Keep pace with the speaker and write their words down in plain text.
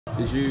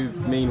Did you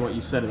mean what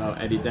you said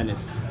about Eddie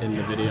Dennis in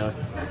the video?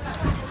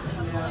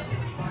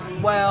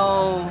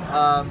 Well,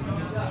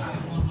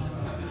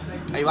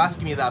 are you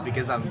asking me that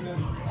because I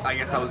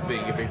guess I was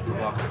being a bit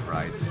provocative,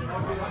 right?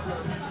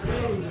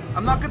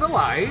 I'm not gonna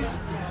lie.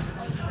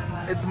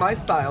 It's my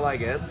style, I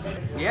guess.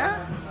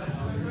 Yeah?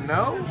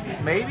 No?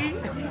 Maybe?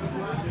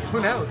 Who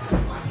knows?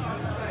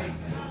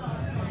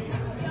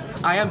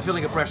 I am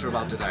feeling a pressure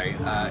about today.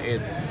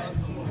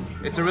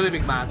 It's a really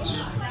big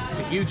match. It's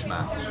a huge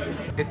match.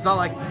 It's not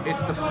like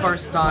it's the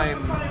first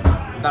time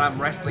that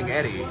I'm wrestling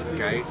Eddie,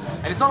 okay?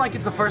 And it's not like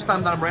it's the first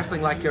time that I'm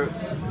wrestling like a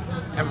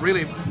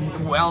really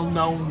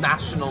well-known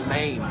national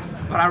name.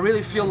 But I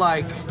really feel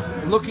like,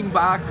 looking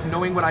back,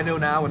 knowing what I know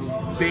now and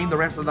being the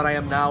wrestler that I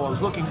am now, I was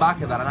looking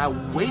back at that and I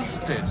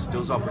wasted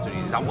those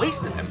opportunities. I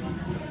wasted them.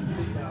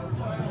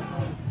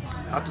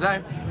 Not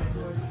today.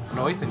 I'm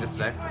not wasting this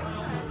today.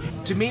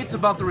 To me, it's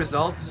about the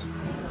results.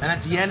 And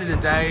at the end of the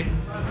day,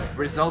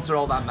 results are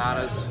all that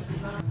matters.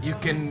 You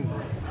can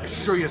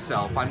assure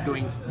yourself I'm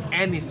doing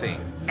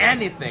anything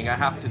I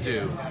have to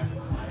do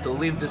to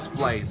leave this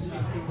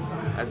place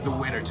as the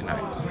winner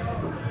tonight.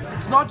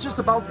 It's not just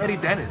about Eddie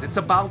Dennis, it's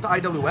about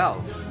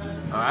IWL,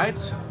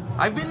 alright?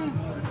 I've been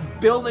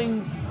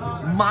building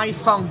my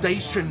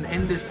foundation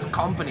in this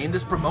company, in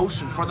this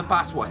promotion for the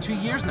past, what, 2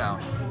 years now?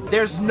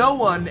 There's no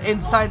one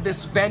inside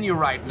this venue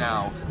right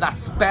now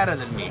that's better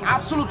than me.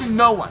 Absolutely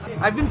no one.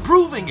 I've been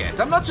proving it.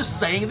 I'm not just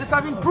saying this,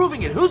 I've been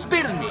proving it. Who's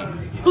beaten me?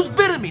 Who's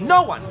beaten me?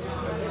 No one.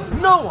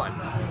 No one.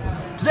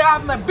 Today I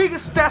have my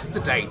biggest test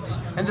to date,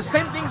 and the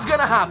same thing's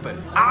gonna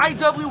happen.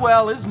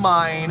 IWL is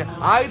mine,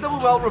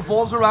 IWL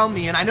revolves around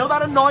me, and I know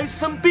that annoys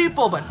some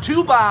people, but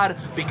too bad,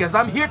 because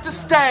I'm here to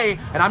stay,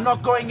 and I'm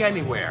not going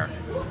anywhere.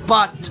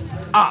 But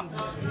up.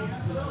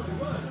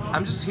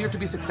 I'm just here to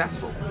be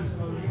successful.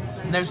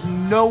 And there's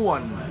no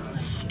one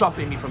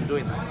stopping me from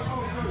doing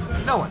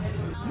that. No one.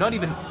 Not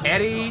even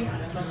Eddie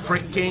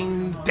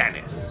freaking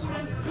Dennis.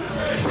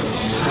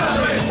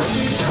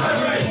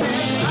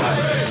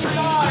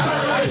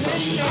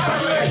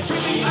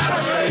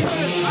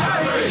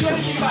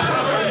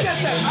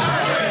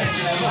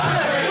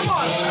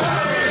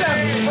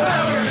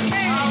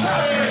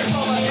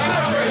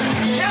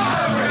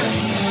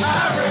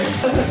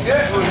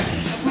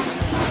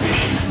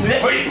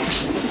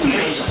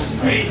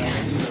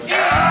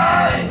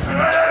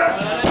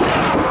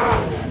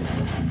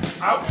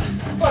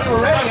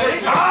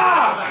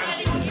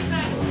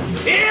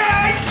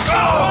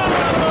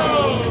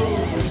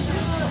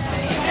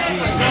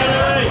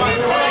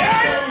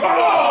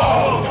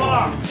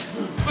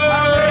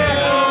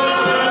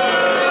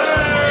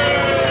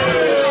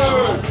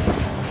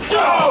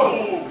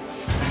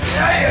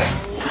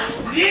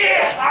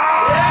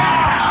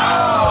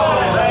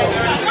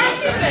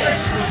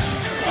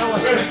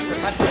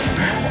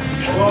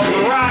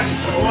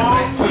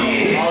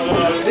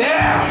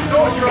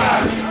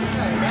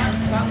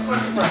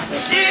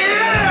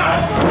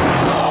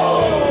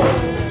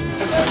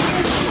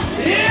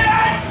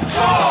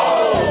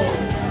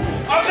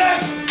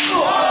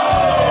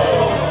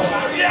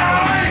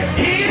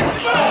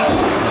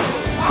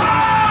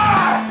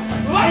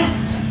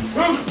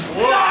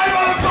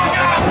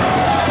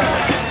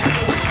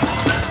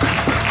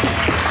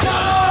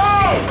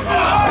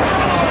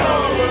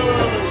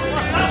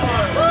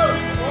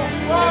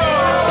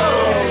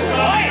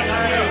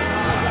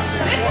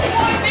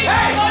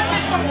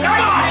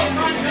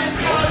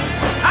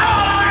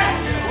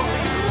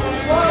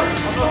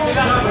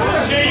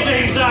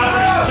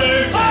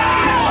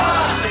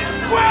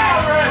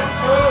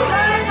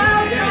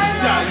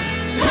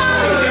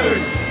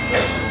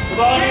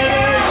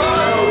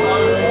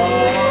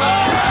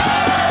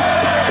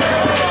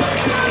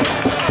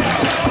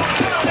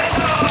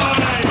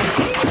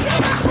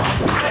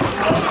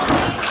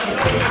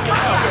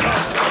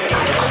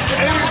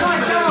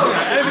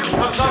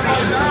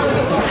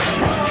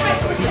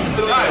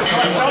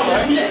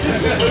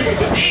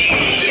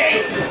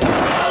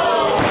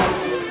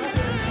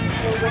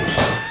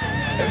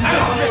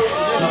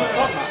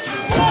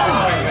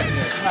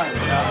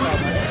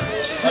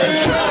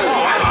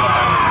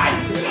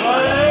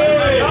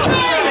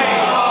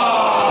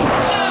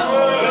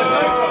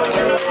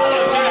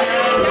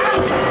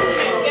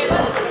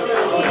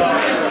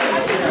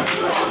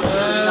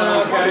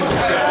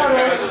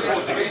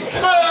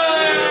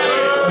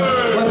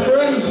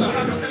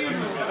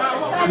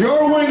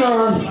 Your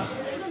winner,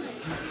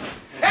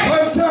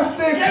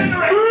 Fantastic.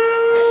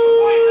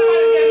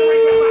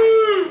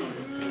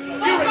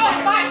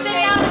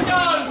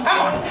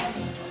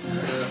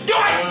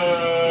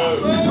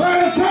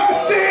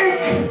 Fantastic,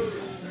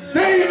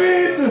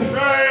 David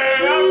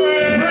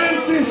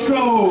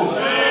Francisco.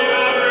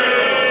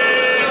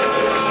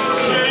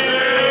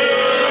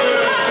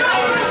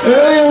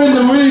 Earlier in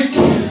the week,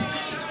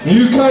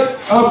 you cut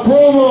a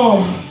promo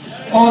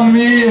on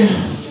me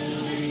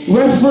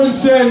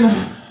referencing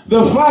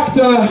the fact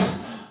that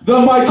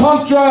my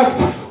contract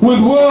with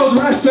World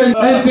Wrestling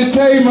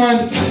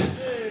Entertainment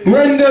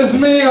renders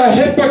me a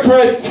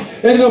hypocrite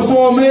in the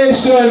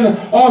formation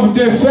of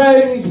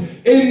Defend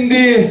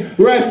indie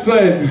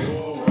wrestling. Step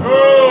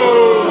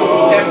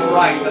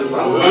right, that's what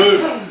I was.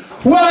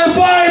 Well, if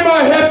I'm a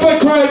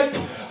hypocrite,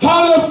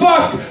 how the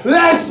fuck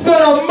less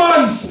than a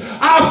month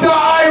after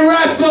I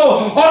wrestle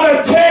on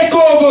a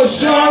takeover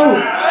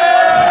show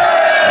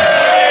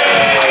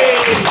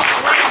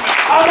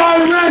am I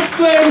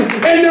wrestling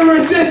in the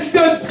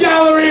Resistance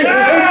Gallery in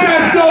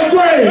Bethnal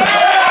Green?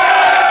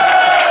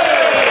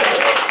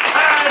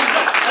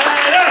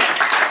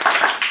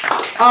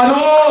 And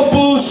all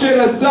bullshit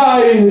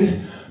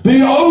aside,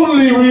 the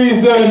only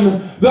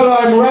reason that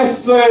I'm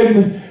wrestling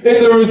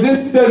in the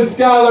Resistance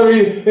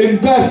Gallery in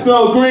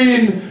Bethnal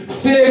Green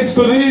saves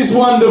for these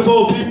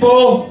wonderful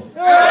people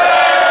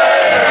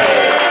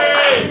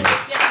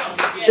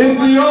is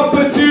the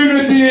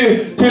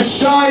opportunity to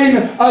shine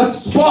a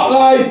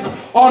spotlight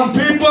on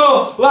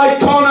people like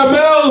Connor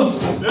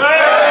Mills.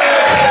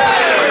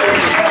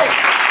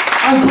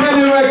 And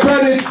credit where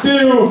credit's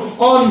due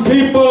on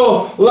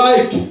people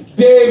like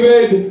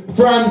David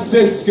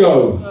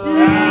Francisco.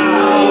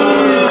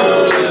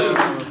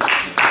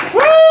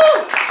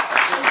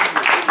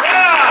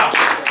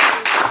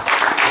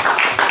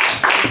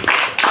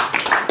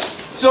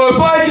 So if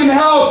I can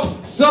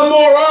help some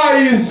more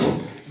eyes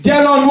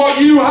get on what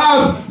you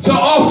have to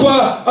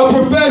offer a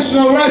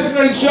professional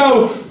wrestling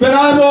show, then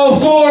I'm all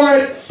for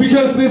it,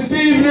 because this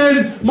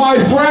evening, my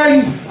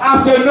friend,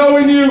 after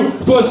knowing you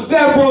for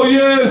several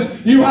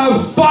years, you have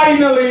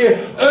finally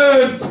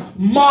earned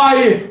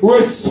my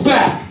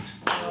respect.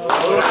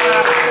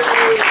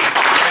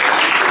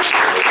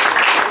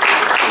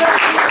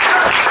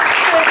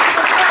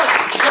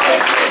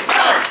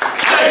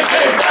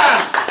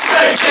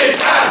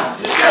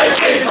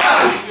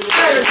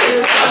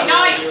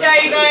 Nice,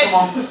 David.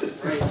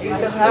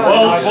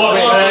 Well,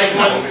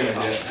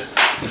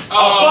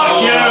 oh,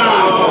 fuck you!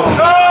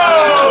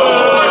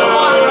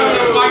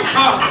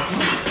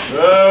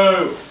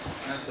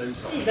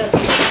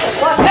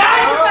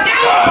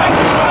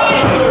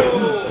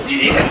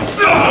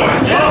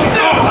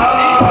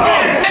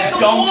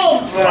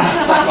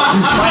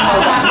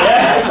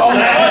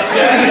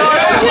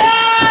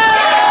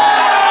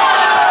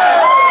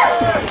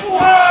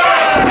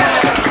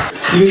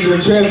 You needed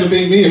a chair to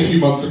beat me a few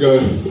months ago.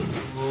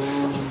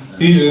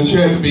 You needed a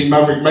chair to beat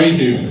Maverick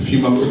Mayhew a few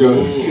months ago.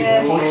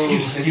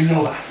 You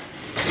know that.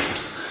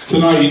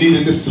 Tonight you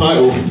needed this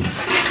title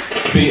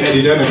to beat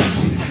Eddie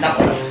Dennis.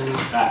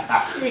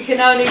 You can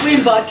only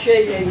win by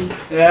cheating.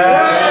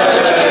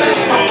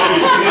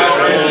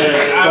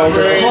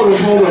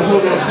 Hold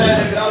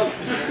on.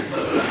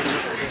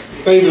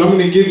 David, I'm going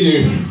to give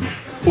you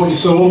what you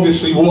so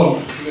obviously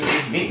want.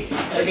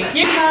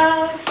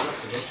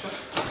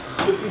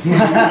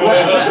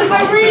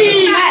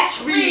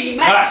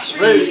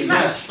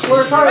 Rematch.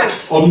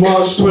 On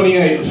March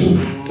 28th.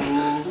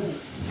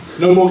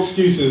 No more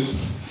excuses.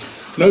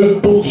 No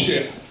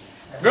bullshit.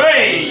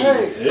 Great!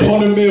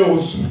 Connor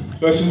Mills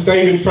versus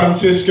David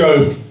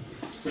Francisco.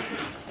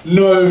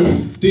 No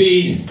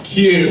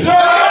DQ.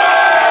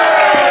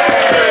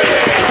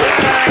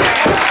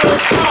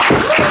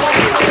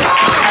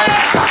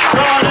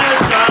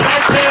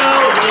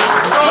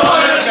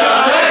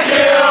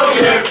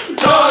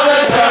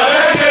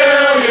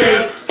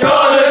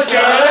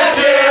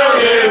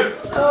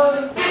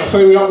 I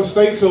say we up the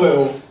stakes a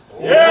little.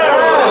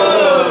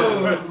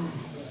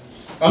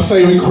 I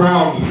say we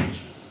crown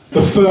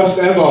the first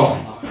ever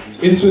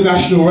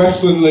International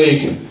Wrestling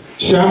League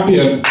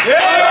champion.